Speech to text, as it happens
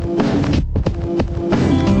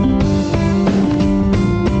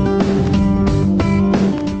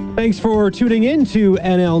Thanks for tuning in to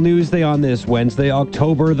NL Newsday on this Wednesday,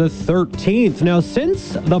 October the 13th. Now,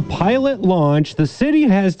 since the pilot launch, the city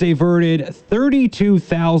has diverted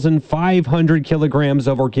 32,500 kilograms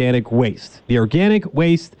of organic waste. The organic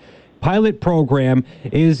waste pilot program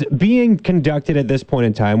is being conducted at this point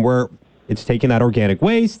in time where it's taking that organic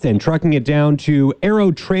waste and trucking it down to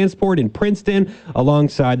Aero Transport in Princeton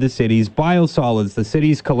alongside the city's biosolids. The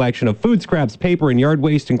city's collection of food scraps, paper, and yard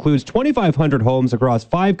waste includes 2,500 homes across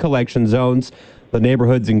 5 collection zones. The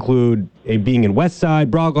neighborhoods include being in Westside,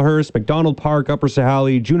 Brocklehurst, McDonald Park, Upper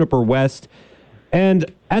Sahalee, Juniper West. And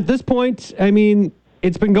at this point,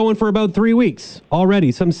 it's been going for about 3 weeks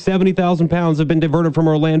already. Some 70,000 pounds have been diverted from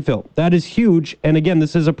our landfill. That is huge. And again,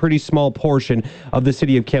 this is a pretty small portion of the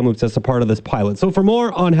city of Kamloops that's a part of this pilot. So for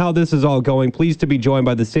more on how this is all going, pleased to be joined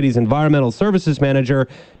by the city's environmental services manager,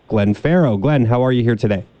 Glenn Farrow. Glenn, how are you here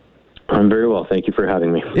today? I'm very well. Thank you for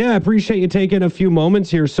having me. Yeah, I appreciate you taking a few moments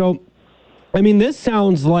here. So, this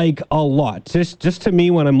sounds like a lot. Just to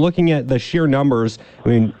me, when I'm looking at the sheer numbers,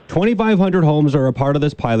 2,500 homes are a part of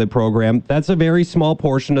this pilot program. That's a very small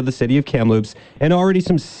portion of the city of Kamloops, and already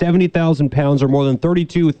some 70,000 pounds or more than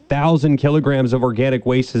 32,000 kilograms of organic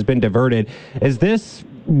waste has been diverted. Is this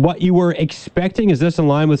what you were expecting? Is this in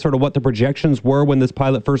line with sort of what the projections were when this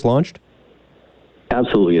pilot first launched?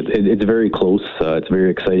 Absolutely. It's very close. It's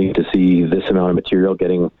very exciting to see this amount of material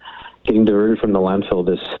getting diverted from the landfill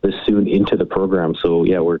this soon into the program. So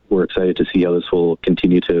yeah, we're excited to see how this will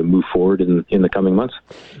continue to move forward in the coming months.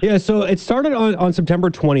 Yeah, so it started on September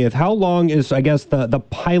 20th. How long is, I guess, the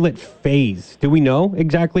pilot phase? Do we know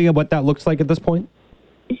exactly what that looks like at this point?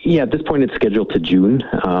 Yeah, at this point it's scheduled to June,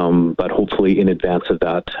 but hopefully in advance of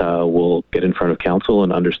that, we'll get in front of council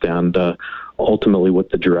and understand ultimately what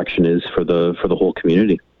the direction is for the whole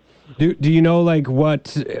community. Do you know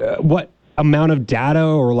what amount of data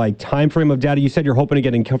or time frame of data? You said you're hoping to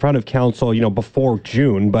get in front of council, before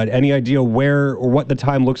June, but any idea where or what the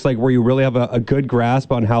time looks like where you really have a good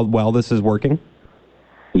grasp on how well this is working?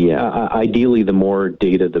 Yeah, ideally the more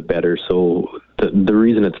data, the better. So the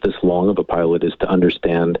reason it's this long of a pilot is to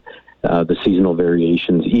understand the seasonal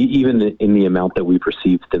variations. Even in the amount that we've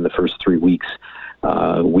received in the first 3 weeks,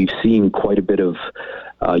 we've seen quite a bit of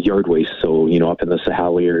yard waste. So, up in the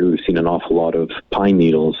Sahalee area, we've seen an awful lot of pine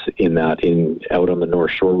needles out on the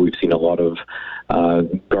North Shore, we've seen a lot of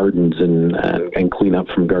gardens and cleanup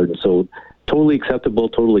from gardens. So totally acceptable,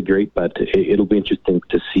 totally great, but it'll be interesting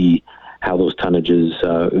to see how those tonnages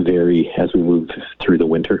vary as we move through the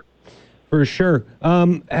winter. For sure.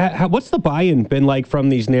 What's the buy-in been like from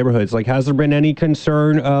these neighborhoods? Has there been any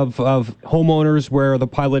concern of homeowners where the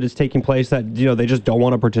pilot is taking place that, they just don't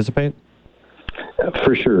want to participate?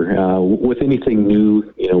 For sure. With anything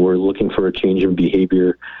new, we're looking for a change in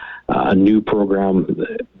behavior, a new program.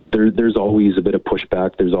 There's always a bit of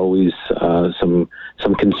pushback. There's always some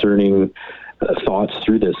concerning thoughts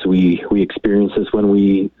through this. We experienced this when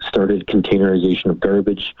we started containerization of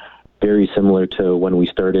garbage, very similar to when we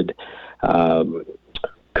started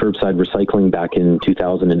curbside recycling back in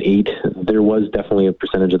 2008. There was definitely a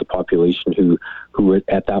percentage of the population who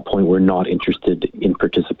at that point were not interested in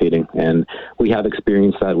participating, and we have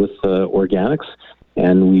experienced that with organics.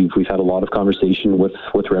 And we've had a lot of conversation with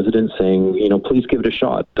residents saying, please give it a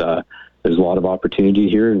shot. There's a lot of opportunity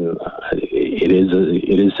here, and it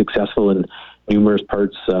is successful in numerous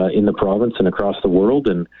parts in the province and across the world.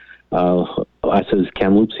 And us as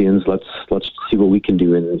Kamloopsians, let's see what we can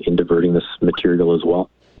do in diverting this material as well.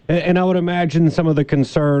 And I would imagine some of the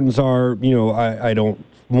concerns are, I don't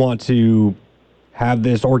want to have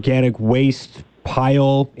this organic waste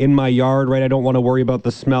pile in my yard, right? I don't want to worry about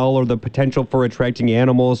the smell or the potential for attracting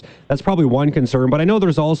animals. That's probably one concern. But I know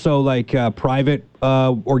there's also private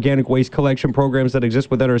organic waste collection programs that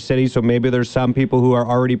exist within our city. So maybe there's some people who are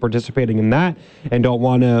already participating in that and don't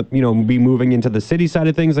want to, be moving into the city side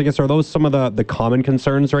of things. I guess, are those some of the common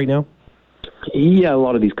concerns right now? Yeah, a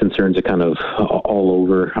lot of these concerns are kind of all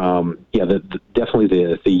over. Definitely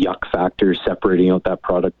the yuck factor, separating out that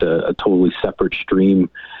product, a totally separate stream.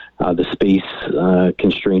 The space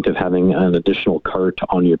constraint of having an additional cart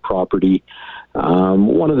on your property.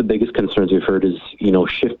 One of the biggest concerns we've heard is,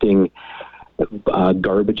 shifting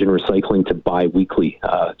garbage and recycling to bi-weekly.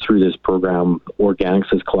 Through this program,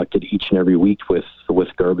 organics is collected each and every week with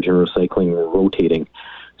garbage and recycling rotating.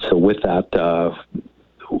 So with that,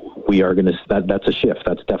 we are going to, that's a shift.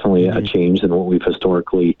 That's definitely a change than what we've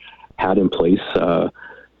historically had in place.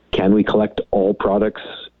 Can we collect all products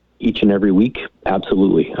each and every week?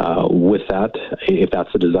 Absolutely. With that, if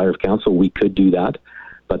that's the desire of council, we could do that,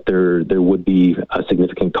 but there would be a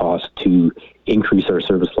significant cost to increase our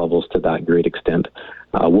service levels to that great extent.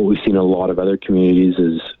 What we've seen in a lot of other communities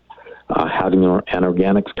is having an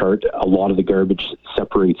organics cart, a lot of the garbage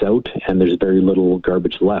separates out, and there's very little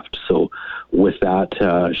garbage left. So with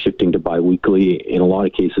that, shifting to biweekly, in a lot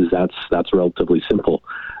of cases, that's relatively simple.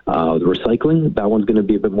 The recycling, that one's going to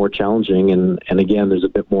be a bit more challenging, and again, there's a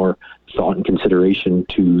bit more thought and consideration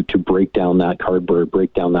to break down that cardboard,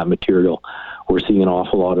 break down that material. We're seeing an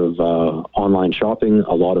awful lot of online shopping,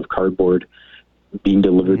 a lot of cardboard being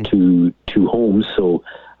delivered to homes, so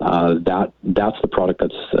that's the product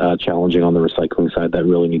that's challenging on the recycling side. That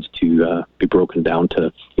really needs to be broken down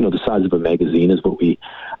to, the size of a magazine is what we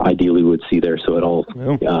ideally would see there, so it all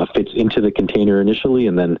fits into the container initially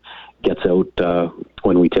and then gets out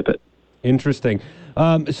when we tip it. Interesting.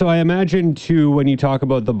 So I imagine, too, when you talk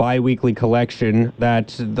about the biweekly collection, that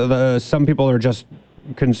some people are just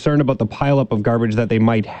concerned about the pileup of garbage that they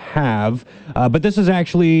might have. But this is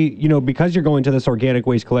actually, because you're going to this organic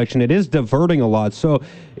waste collection, it is diverting a lot. So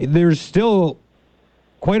there's still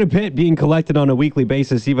quite a bit being collected on a weekly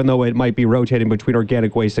basis, even though it might be rotating between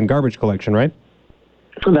organic waste and garbage collection, right?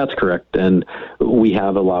 That's correct. And we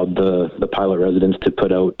have allowed the pilot residents to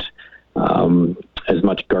put out as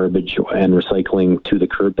much garbage and recycling to the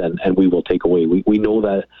curb, and we will take away. We know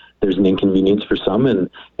that there's an inconvenience for some, and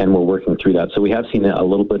we're working through that. So we have seen a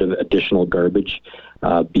little bit of additional garbage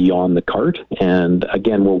beyond the cart, and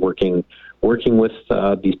again, we're working with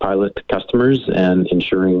these pilot customers and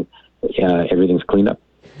ensuring everything's cleaned up.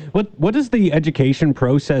 What has the education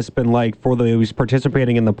process been like for those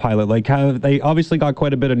participating in the pilot? Like, they obviously got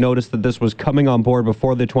quite a bit of notice that this was coming on board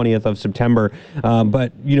before the 20th of September,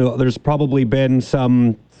 but there's probably been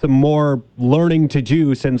some more learning to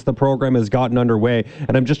do since the program has gotten underway.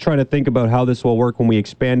 And I'm just trying to think about how this will work when we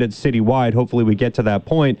expand it citywide. Hopefully we get to that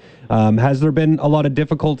point. Has there been a lot of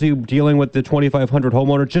difficulty dealing with the 2,500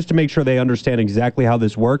 homeowners just to make sure they understand exactly how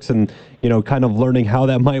this works and, kind of learning how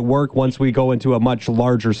that might work once we go into a much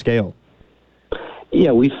larger scale?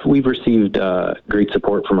 Yeah, we've received great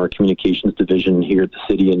support from our communications division here at the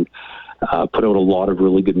city, and put out a lot of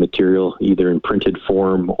really good material, either in printed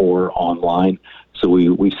form or online. So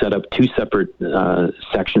we've set up two separate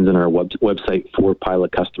sections in our website for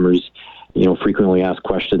pilot customers. Frequently asked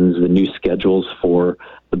questions, the new schedules for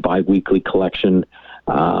the bi-weekly collection,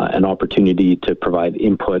 an opportunity to provide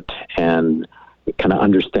input and kind of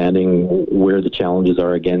understanding where the challenges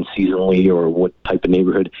are, again, seasonally or what type of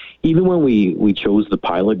neighborhood. Even when we chose the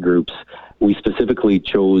pilot groups, we specifically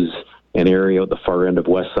chose an area at the far end of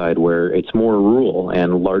West Side where it's more rural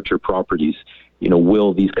and larger properties.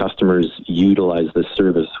 Will these customers utilize this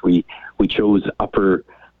service? We chose Upper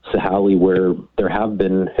Sahali, where there have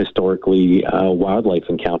been historically wildlife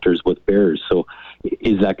encounters with bears. So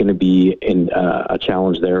is that going to be a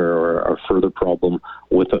challenge there, or a further problem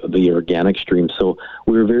with the organic stream? So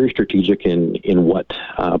we were very strategic in what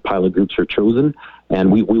pilot groups are chosen,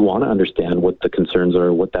 and we want to understand what the concerns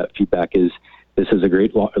are, what that feedback is. This is a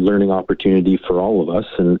great learning opportunity for all of us,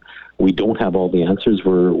 and we don't have all the answers.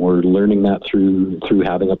 We're learning that through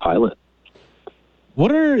having a pilot.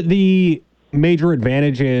 What are the major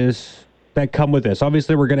advantages that come with this?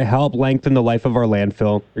 Obviously, we're going to help lengthen the life of our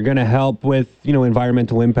landfill. We're going to help with,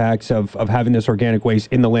 environmental impacts of having this organic waste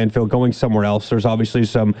in the landfill going somewhere else. There's obviously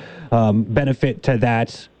some benefit to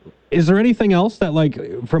that. Is there anything else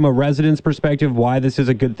that, from a resident's perspective, why this is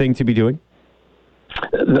a good thing to be doing?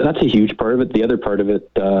 That's a huge part of it. The other part of it,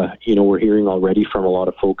 we're hearing already from a lot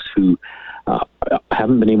of folks who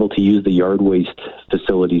haven't been able to use the yard waste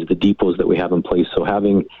facilities, the depots that we have in place. So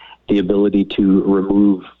having the ability to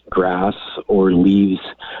remove grass or leaves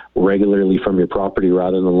regularly from your property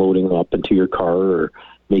rather than loading them up into your car or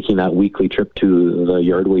making that weekly trip to the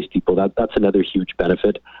yard waste depot, that's another huge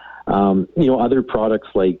benefit. Other products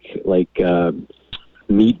like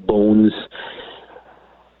meat bones,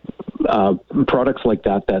 products like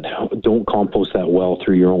that don't compost that well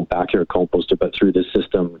through your own backyard composter, but through this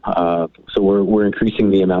system. So we're increasing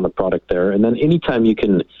the amount of product there. And then anytime you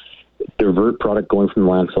can divert product going from the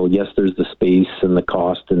landfill, yes, there's the space and the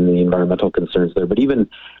cost and the environmental concerns there, but even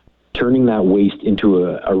turning that waste into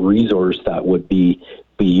a resource that would be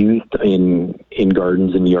used in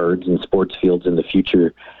gardens and yards and sports fields in the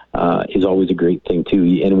future is always a great thing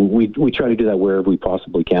too. And we try to do that wherever we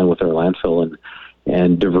possibly can with our landfill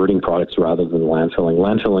and diverting products rather than landfilling.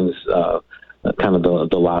 Landfilling is kind of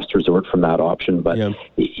the last resort from that option. But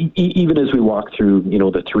even as we walk through,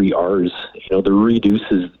 the 3 R's, the reduce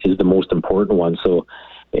is the most important one. So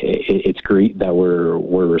it's great that we're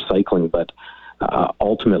recycling, but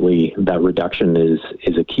ultimately that reduction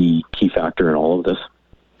is a key factor in all of this.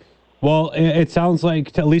 Well, it sounds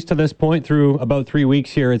like, at least to this point, through about 3 weeks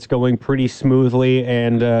here, it's going pretty smoothly,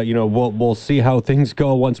 and we'll see how things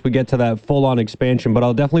go once we get to that full-on expansion. But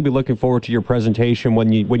I'll definitely be looking forward to your presentation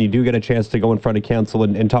when you do get a chance to go in front of council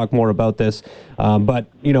and talk more about this. But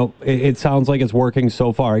it sounds like it's working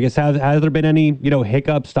so far. I guess has there been any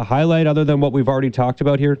hiccups to highlight other than what we've already talked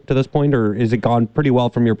about here to this point, or is it gone pretty well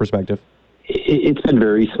from your perspective? It's been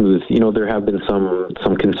very smooth. There have been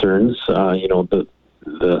some concerns.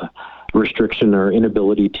 The restriction or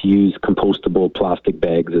inability to use compostable plastic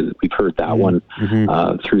bags. We've heard that one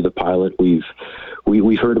through the pilot. We've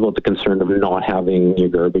heard about the concern of not having your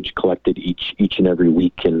garbage collected each and every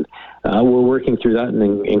week, and we're working through that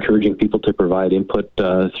and encouraging people to provide input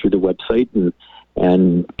through the website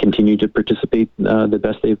and continue to participate the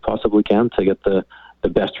best they possibly can to get the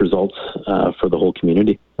best results for the whole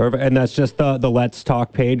community. Perfect. And that's just the Let's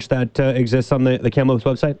Talk page that exists on the Kamloops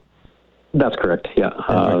website? That's correct, yeah.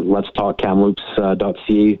 Let's Talk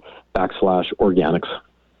Kamloops.ca/organics.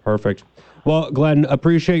 Perfect. Well, Glenn,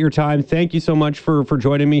 appreciate your time. Thank you so much for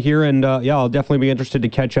joining me here. And I'll definitely be interested to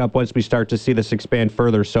catch up once we start to see this expand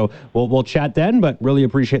further. So we'll chat then, but really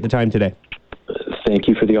appreciate the time today. Thank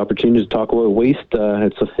you for the opportunity to talk about waste.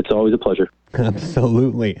 It's always a pleasure.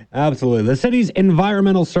 Absolutely. The city's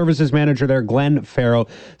environmental services manager there, Glenn Farrow,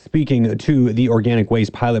 speaking to the organic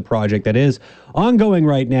waste pilot project that is ongoing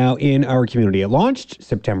right now in our community. It launched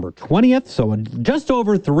September 20th, so just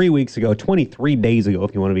over 3 weeks ago, 23 days ago,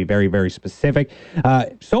 if you want to be very, very specific.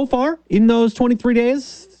 So far, in those 23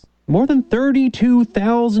 days, more than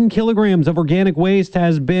 32,000 kilograms of organic waste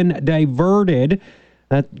has been diverted.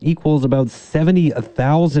 That equals about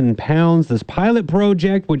 70,000 pounds. This pilot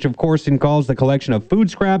project, which of course involves the collection of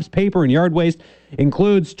food scraps, paper, and yard waste,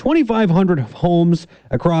 includes 2,500 homes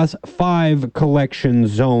across 5 collection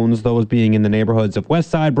zones, those being in the neighborhoods of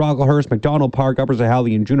Westside, Brocklehurst, McDonald Park, Upper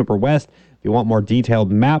Sahalee, and Juniper West. If you want more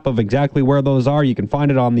detailed map of exactly where those are, you can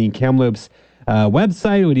find it on the Kamloops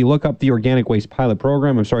website. When you look up the Organic Waste Pilot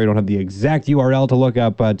Program, I'm sorry I don't have the exact URL to look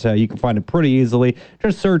up, but you can find it pretty easily.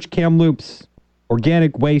 Just search Kamloops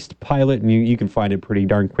Organic Waste Pilot, and you can find it pretty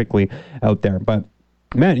darn quickly out there. But,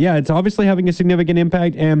 man, yeah, it's obviously having a significant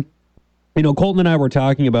impact. And, Colton and I were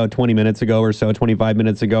talking about 20 minutes ago or so, 25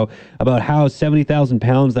 minutes ago, about how 70,000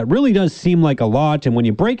 pounds, that really does seem like a lot. And when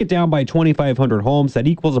you break it down by 2,500 homes, that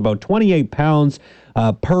equals about 28 pounds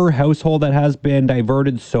per household that has been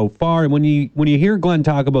diverted so far. And when you hear Glenn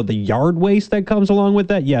talk about the yard waste that comes along with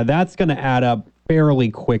that, yeah, that's going to add up fairly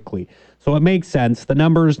quickly. So it makes sense. The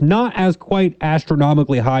number's not as quite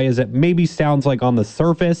astronomically high as it maybe sounds like on the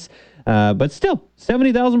surface, but still,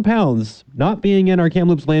 70,000 pounds not being in our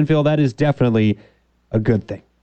Kamloops landfill, that is definitely a good thing.